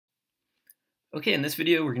Okay, in this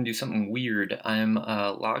video we're going to do something weird. I'm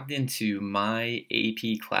logged into my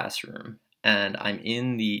AP classroom and I'm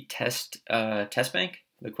in the test bank,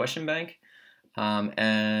 the question bank.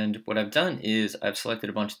 And what I've done is I've selected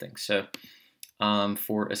a bunch of things. So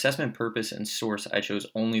for assessment purpose and source, I chose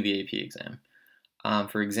only the AP exam.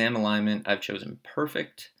 For exam alignment, I've chosen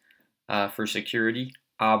perfect. For security,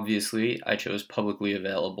 obviously, I chose publicly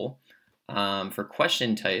available. For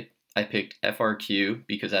question type, I picked FRQ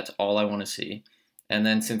because that's all I want to see. And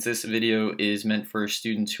then since this video is meant for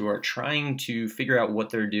students who are trying to figure out what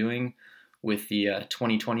they're doing with the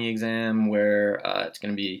 2020 exam, where it's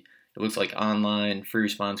going to be, it looks like online, free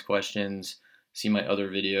response questions, see my other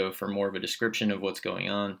video for more of a description of what's going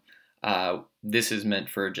on. This is meant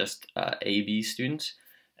for just AB students.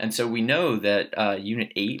 And so we know that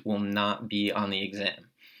Unit 8 will not be on the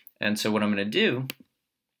exam. And so what I'm going to do,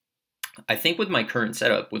 I think with my current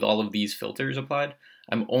setup, with all of these filters applied,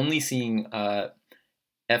 I'm only seeing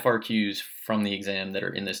FRQs from the exam that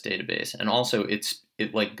are in this database. And also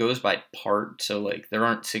it like goes by part, so like there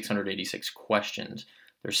aren't 686 questions.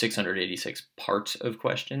 There's 686 parts of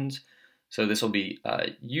questions. So this will be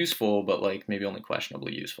useful, but like maybe only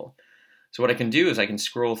questionably useful. So what I can do is I can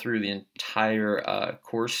scroll through the entire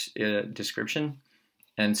course description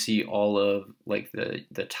and see all of like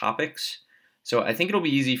the topics. So I think it'll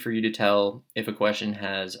be easy for you to tell if a question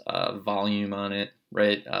has volume on it,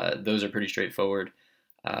 right? Those are pretty straightforward.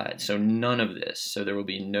 So none of this. So there will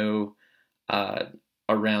be no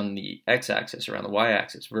around the x-axis, around the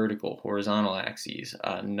y-axis, vertical, horizontal axes,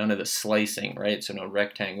 none of the slicing, right? So no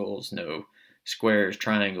rectangles, no squares,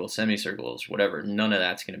 triangles, semicircles, whatever. None of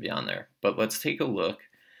that's going to be on there. But let's take a look.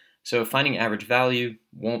 So finding average value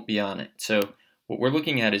won't be on it. So what we're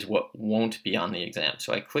looking at is what won't be on the exam.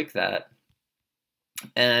 So I click that.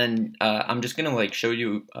 And I'm just going to like show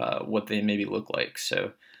you what they maybe look like.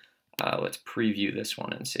 So let's preview this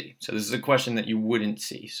one and see. So this is a question that you wouldn't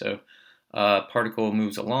see. So particle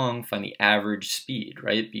moves along, find the average speed,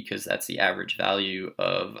 right? Because that's the average value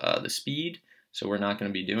of the speed. So we're not going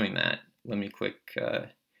to be doing that. Let me click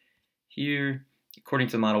here. According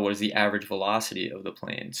to the model, what is the average velocity of the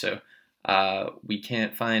plane? So we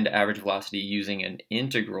can't find average velocity using an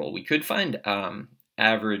integral. We could find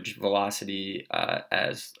average velocity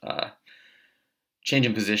as change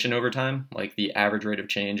in position over time, like the average rate of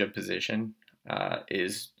change of position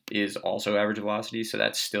is also average velocity, so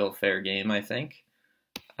that's still fair game, I think.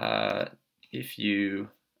 All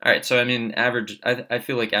right, so I mean, average. I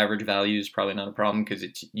feel like average value is probably not a problem because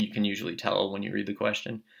you can usually tell when you read the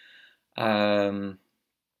question. So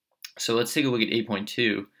let's take a look at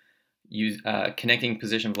 8.2. Use connecting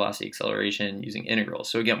position, velocity, acceleration using integrals.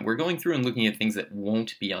 So again, we're going through and looking at things that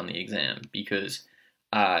won't be on the exam because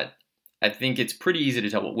I think it's pretty easy to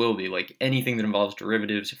tell what will be. Like anything that involves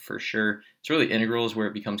derivatives, for sure. It's really integrals where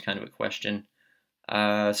it becomes kind of a question. So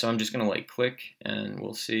I'm just gonna like click and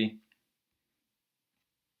we'll see.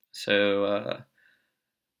 So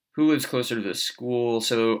who lives closer to the school?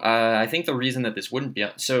 So I think the reason that this wouldn't be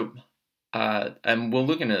on, so and we'll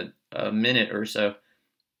look in a minute or so.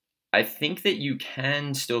 I think that you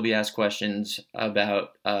can still be asked questions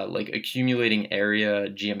about like accumulating area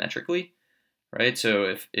geometrically, right?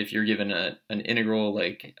 So if you're given an integral,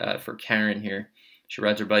 like for Karen here, she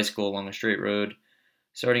rides her bicycle along a straight road,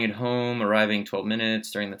 starting at home, arriving 12 minutes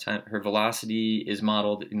during the time, her velocity is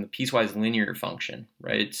modeled in the piecewise linear function,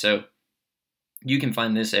 right? So you can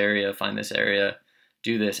find this area,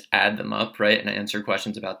 do this, add them up, right? And answer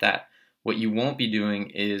questions about that. What you won't be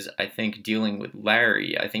doing is, I think, dealing with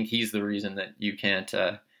Larry. I think he's the reason that you can't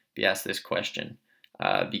be asked this question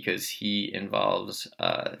because he involves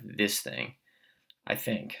this thing, I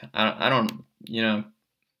think. I don't, you know,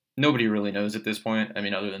 nobody really knows at this point. I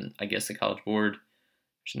mean, other than, I guess, the College Board.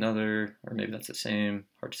 There's another, or maybe that's the same,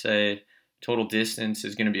 hard to say. Total distance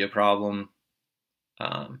is going to be a problem.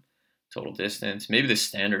 Total distance. Maybe the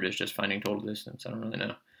standard is just finding total distance. I don't really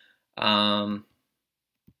know.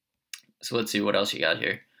 So let's see what else you got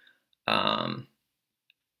here.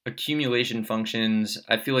 Accumulation functions.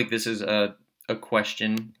 I feel like this is a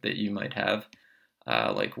question that you might have.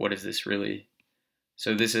 Like, what is this really?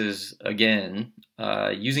 So this is, again,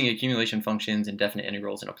 using accumulation functions and definite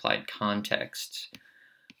integrals in applied contexts.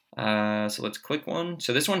 So let's click one.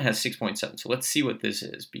 So this one has 6.7. So let's see what this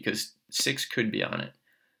is because 6 could be on it.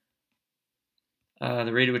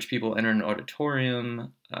 The rate at which people enter an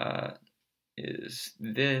auditorium is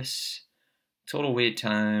this. Total wait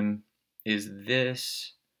time is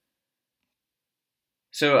this.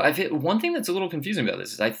 So I feel one thing that's a little confusing about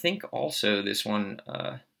this is I think also this one,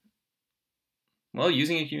 well,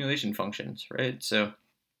 using accumulation functions, right? So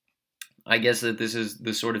I guess that this is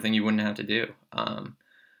the sort of thing you wouldn't have to do.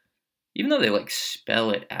 Even though they like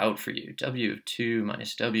spell it out for you, W of 2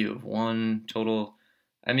 minus W of 1 total.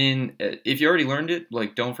 I mean, if you already learned it,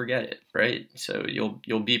 like don't forget it, right? So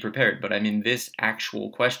you'll be prepared. But I mean, this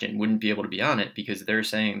actual question wouldn't be able to be on it because they're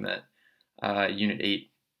saying that Unit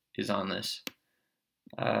 8 is on this.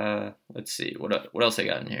 Let's see, what else I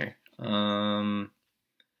got in here?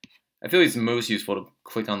 I feel like it's most useful to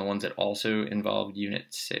click on the ones that also involve Unit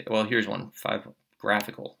 6. Well, here's one, 5,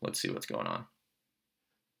 graphical. Let's see what's going on.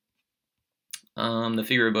 The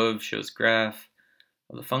figure above shows graph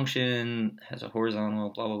of the function, has a horizontal,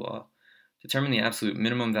 blah, blah, blah. Determine the absolute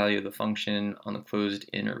minimum value of the function on the closed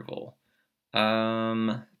interval.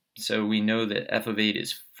 So we know that f of 8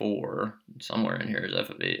 is 4. Somewhere in here is f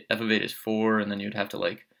of 8. F of 8 is 4, and then you'd have to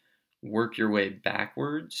like work your way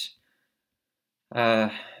backwards.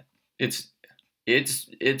 It's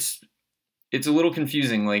a little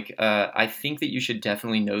confusing. Like I think that you should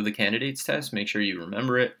definitely know the candidates test. Make sure you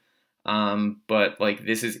remember it. But like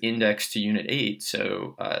this is indexed to Unit 8,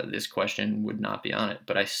 so this question would not be on it.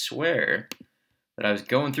 But I swear that I was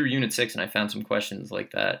going through Unit 6 and I found some questions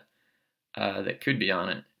like that that could be on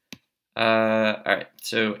it. All right,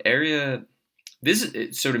 so area.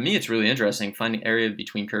 So to me, it's really interesting finding area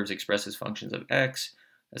between curves expressed as functions of x,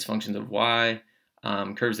 as functions of y,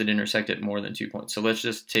 curves that intersect at more than 2 points. So let's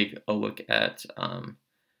just take a look at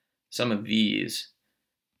some of these.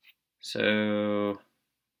 So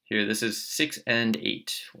here, this is 6 and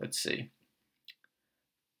 8. Let's see.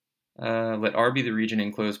 Let R be the region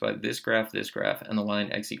enclosed by this graph, and the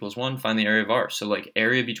line x equals 1. Find the area of R. So like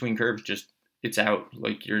area between curves, just it's out.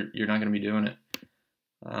 Like you're not going to be doing it.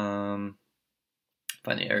 Find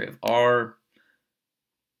the area of R.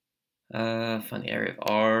 Find the area of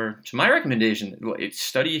R. So my recommendation,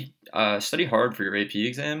 study hard for your AP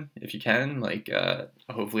exam if you can. Like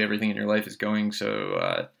hopefully everything in your life is going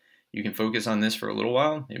so you can focus on this for a little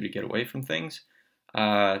while, maybe to get away from things.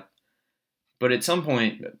 But at some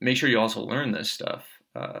point, make sure you also learn this stuff.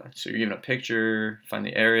 So you're given a picture, find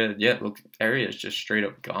the area. Yeah, look, area is just straight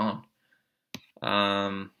up gone.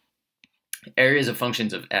 Areas of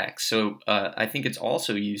functions of x. So I think it's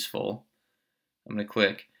also useful. I'm going to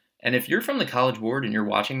click. And if you're from the College Board and you're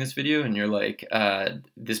watching this video and you're like,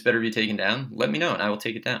 this better be taken down, let me know and I will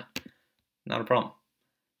take it down. Not a problem.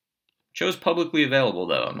 Shows publicly available,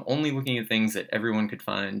 though. I'm only looking at things that everyone could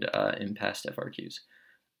find in past FRQs.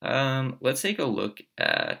 Let's take a look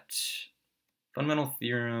at fundamental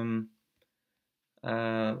theorem.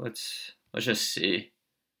 Let's just see.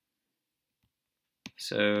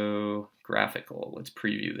 So graphical. Let's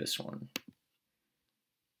preview this one.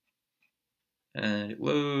 And it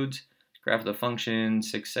loads. Graph of the function,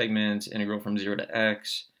 6 segments, integral from 0 to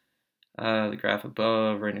x. The graph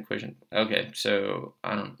above, write an equation. Okay, so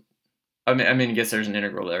I guess there's an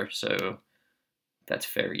integral there, so that's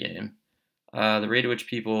fair game. The rate at which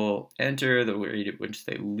people enter, the rate at which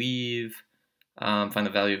they leave, find the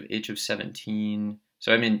value of h of 17.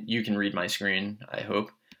 So you can read my screen, I hope.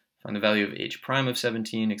 Find the value of h prime of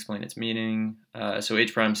 17, explain its meaning. So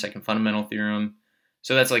h prime, second fundamental theorem.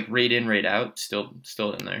 So that's like rate in, rate out,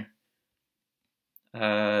 still in there.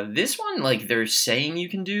 This one, like they're saying you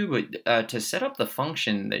can do, but to set up the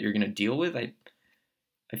function that you're going to deal with, I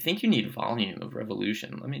think you need volume of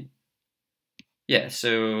revolution. Yeah,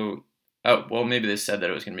 so, oh, well, maybe this said that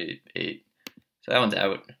it was going to be 8. So that one's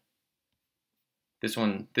out.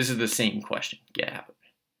 This is the same question. Get out.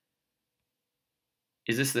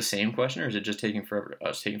 Is this the same question, or is it just taking forever? Oh,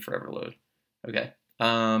 it's taking forever to load. Okay.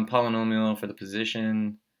 Polynomial for the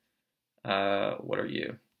position. What are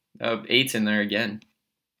you? 8's in there again.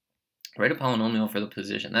 Write a polynomial for the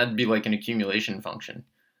position. That'd be like an accumulation function.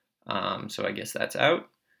 So I guess that's out.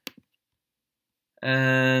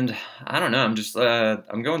 And I don't know. I'm just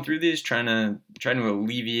I'm going through these, trying to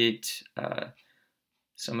alleviate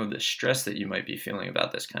some of the stress that you might be feeling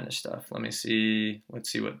about this kind of stuff. Let me see.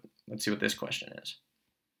 Let's see what this question is.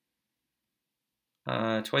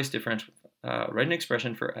 Twice differential. Write an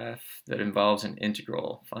expression for f that involves an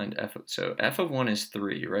integral. Find f. So f of 1 is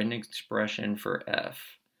 3. Write an expression for f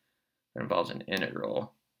that involves an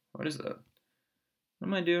integral. What is that? What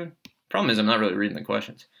am I doing? Problem is I'm not really reading the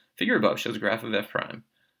questions. Figure above shows a graph of f prime.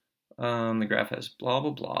 The graph has blah,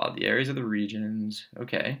 blah, blah. The areas of the regions.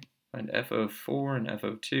 Okay. Find f of 4 and f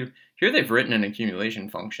of 2. Here they've written an accumulation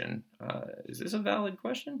function. Is this a valid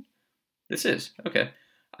question? This is. Okay.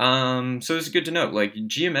 So this is good to know. Like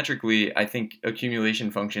geometrically, I think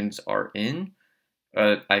accumulation functions are in.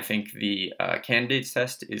 I think the candidates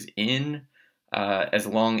test is in as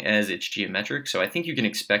long as it's geometric. So I think you can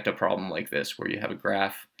expect a problem like this where you have a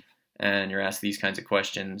graph and you're asked these kinds of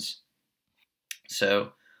questions.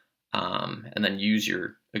 So, and then use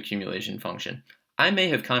your accumulation function. I may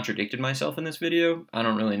have contradicted myself in this video. I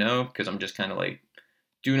don't really know because I'm just kind of like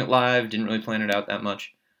doing it live, didn't really plan it out that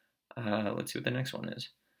much. Let's see what the next one is.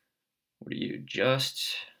 What are you?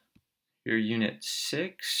 Just your unit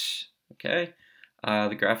 6. Okay.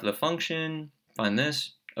 The graph of the function. Find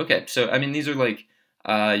this. Okay, so I mean these are like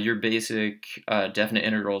your basic definite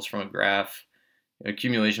integrals from a graph,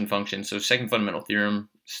 accumulation function. So second fundamental theorem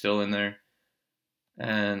still in there.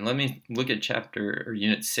 And let me look at chapter or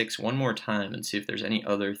unit 6 one more time and see if there's any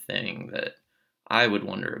other thing that I would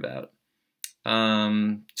wonder about.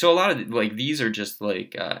 So a lot of like these are just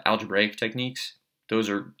like algebraic techniques. Those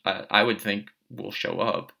are I would think will show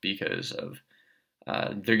up because of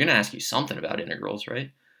they're going to ask you something about integrals,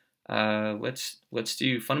 right? Let's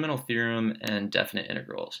do fundamental theorem and definite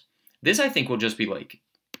integrals. This I think will just be like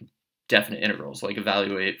definite integrals, like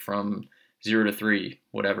evaluate from 0 to 3,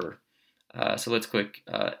 whatever. So let's click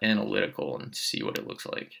analytical and see what it looks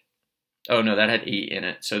like. Oh no, that had 8 in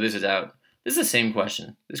it, so this is out. This is the same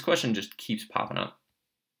question. This question just keeps popping up.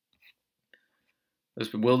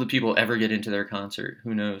 Will the people ever get into their concert?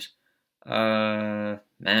 Who knows? Man,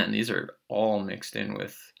 these are all mixed in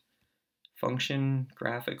with function,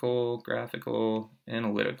 graphical,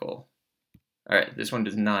 analytical. All right, this one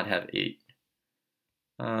does not have 8.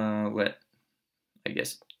 Let, I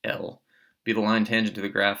guess, L be the line tangent to the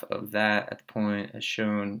graph of that at the point as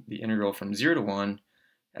shown the integral from 0 to 1,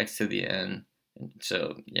 x to the n. And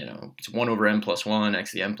so, you know, it's 1 over n plus 1,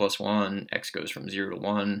 x to the n plus 1, x goes from 0 to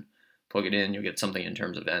 1. Plug it in, you'll get something in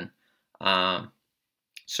terms of n.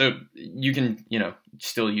 So you can, you know,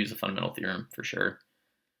 still use the fundamental theorem for sure.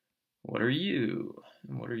 What are you?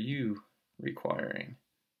 What are you requiring?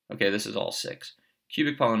 Okay, this is all 6.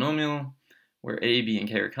 Cubic polynomial, where a, b, and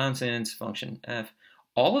k are constants, function f.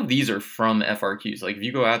 All of these are from FRQs. Like if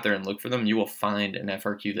you go out there and look for them, you will find an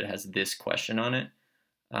FRQ that has this question on it.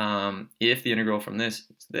 If the integral from this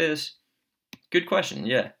is this, good question,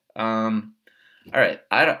 yeah. All right,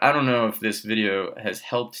 I don't know if this video has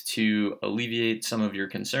helped to alleviate some of your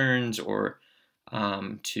concerns or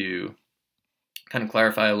to kind of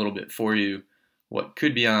clarify a little bit for you what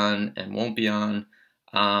could be on and won't be on,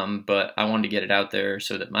 but I wanted to get it out there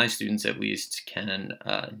so that my students at least can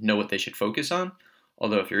know what they should focus on.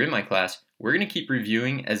 Although if you're in my class, we're going to keep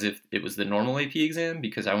reviewing as if it was the normal AP exam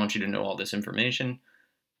because I want you to know all this information,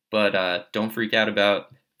 but don't freak out about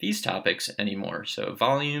these topics anymore. So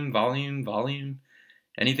volume,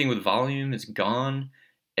 anything with volume is gone.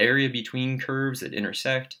 Area between curves that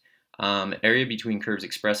intersect. Area between curves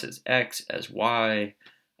expressed as x, as y.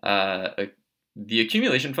 The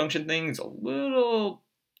accumulation function thing is a little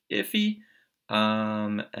iffy.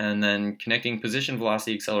 And then connecting position,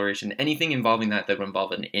 velocity, acceleration, anything involving that would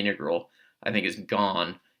involve an integral, I think is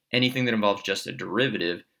gone. Anything that involves just a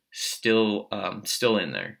derivative, still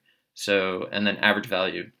in there. So, and then average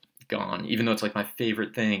value, gone. Even though it's like my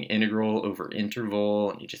favorite thing, integral over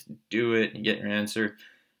interval, and you just do it and you get your answer.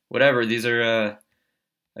 Whatever, these are,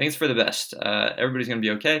 I think it's for the best. Everybody's going to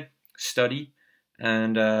be okay. Study,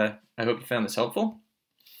 and I hope you found this helpful,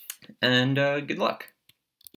 and good luck.